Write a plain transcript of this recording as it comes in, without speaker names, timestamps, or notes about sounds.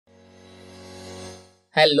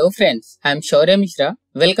Hello friends, I am Shaurya Mishra.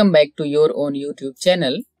 Welcome back to your own YouTube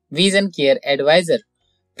channel, Vision Care Advisor.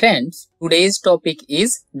 Friends, today's topic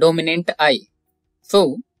is dominant eye.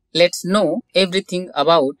 So, let's know everything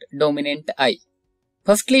about dominant eye.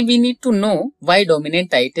 Firstly, we need to know why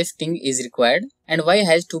dominant eye testing is required and why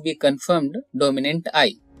has to be confirmed dominant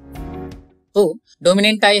eye. So,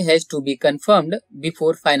 dominant eye has to be confirmed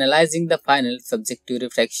before finalizing the final subjective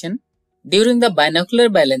refraction. During the binocular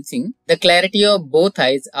balancing, the clarity of both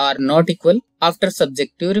eyes are not equal after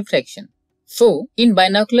subjective refraction. So, in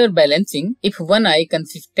binocular balancing, if one eye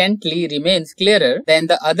consistently remains clearer than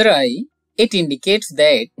the other eye, it indicates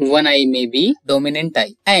that one eye may be dominant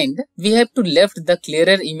eye, and we have to left the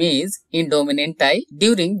clearer image in dominant eye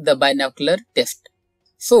during the binocular test.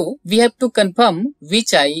 So, we have to confirm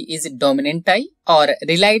which eye is dominant eye or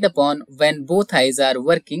relied upon when both eyes are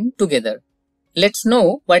working together. Let's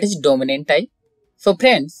know what is dominant eye. So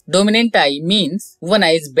friends, dominant eye means one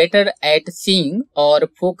eye is better at seeing or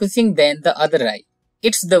focusing than the other eye.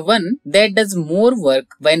 It's the one that does more work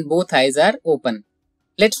when both eyes are open.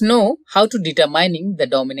 Let's know how to determining the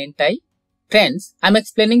dominant eye. Friends, I'm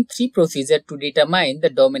explaining 3 procedures to determine the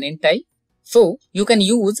dominant eye. So you can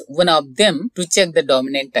use one of them to check the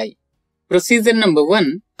dominant eye. Procedure number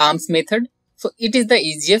 1, arms method. So it is the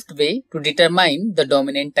easiest way to determine the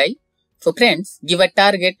dominant eye. So friends, give a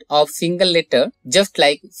target of single letter just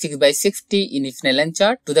like 6/60 in Snellen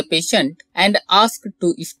chart to the patient and ask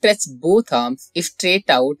to stretch both arms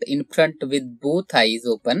straight out in front with both eyes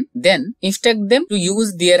open. Then instruct them to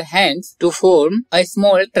use their hands to form a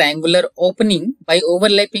small triangular opening by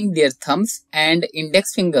overlapping their thumbs and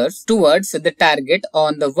index fingers towards the target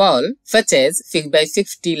on the wall, such as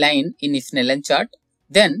 6/60 line in Snellen chart.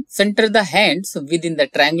 Then center the hands within the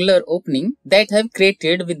triangular opening that have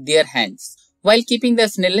created with their hands. While keeping the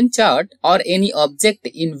Snellen chart or any object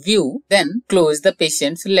in view, then close the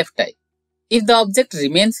patient's left eye. If the object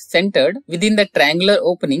remains centered within the triangular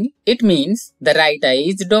opening, it means the right eye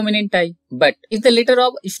is dominant eye. But if the letter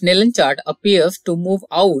of Snellen chart appears to move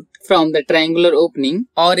out from the triangular opening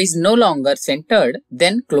or is no longer centered,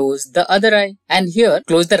 then close the other eye. And here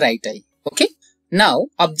close the right eye. Okay? Now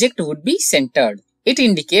object would be centered. It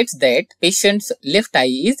indicates that patient's left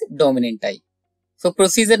eye is dominant eye. So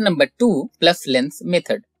procedure number 2, plus lens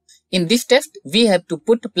method. In this test, we have to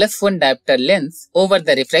put +1 diopter lens over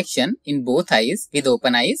the refraction in both eyes with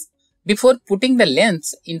open eyes. Before putting the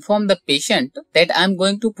lens, inform the patient that I am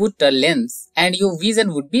going to put a lens and your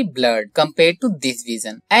vision would be blurred compared to this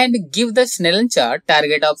vision. And give the Snellen chart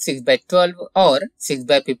target of 6/12 or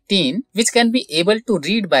 6/15, which can be able to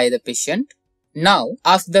read by the patient. Now,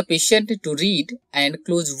 ask the patient to read and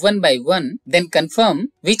close one by one, then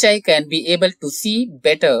confirm which eye can be able to see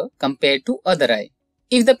better compared to other eye.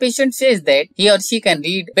 If the patient says that he or she can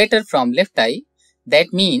read better from left eye,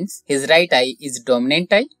 that means his right eye is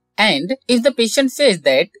dominant eye. And if the patient says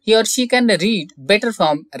that he or she can read better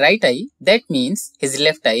from right eye, that means his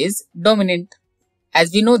left eye is dominant.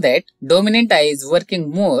 As we know that dominant eye is working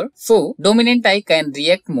more, so dominant eye can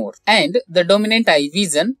react more and the dominant eye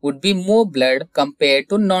vision would be more blurred compared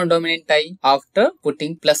to non-dominant eye after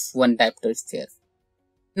putting +1 diopters there.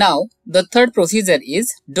 Now, the third procedure is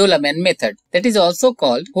Dollaman method, that is also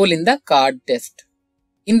called hole in the card test.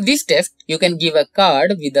 In this test, you can give a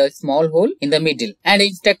card with a small hole in the middle and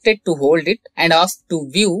instructed to hold it and ask to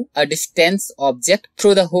view a distance object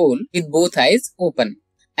through the hole with both eyes open.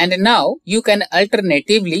 And now you can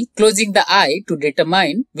alternatively closing the eye to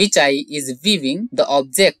determine which eye is viewing the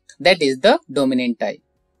object, that is the dominant eye.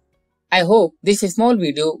 I hope this small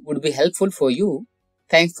video would be helpful for you.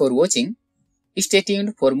 Thanks for watching. Stay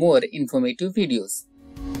tuned for more informative videos.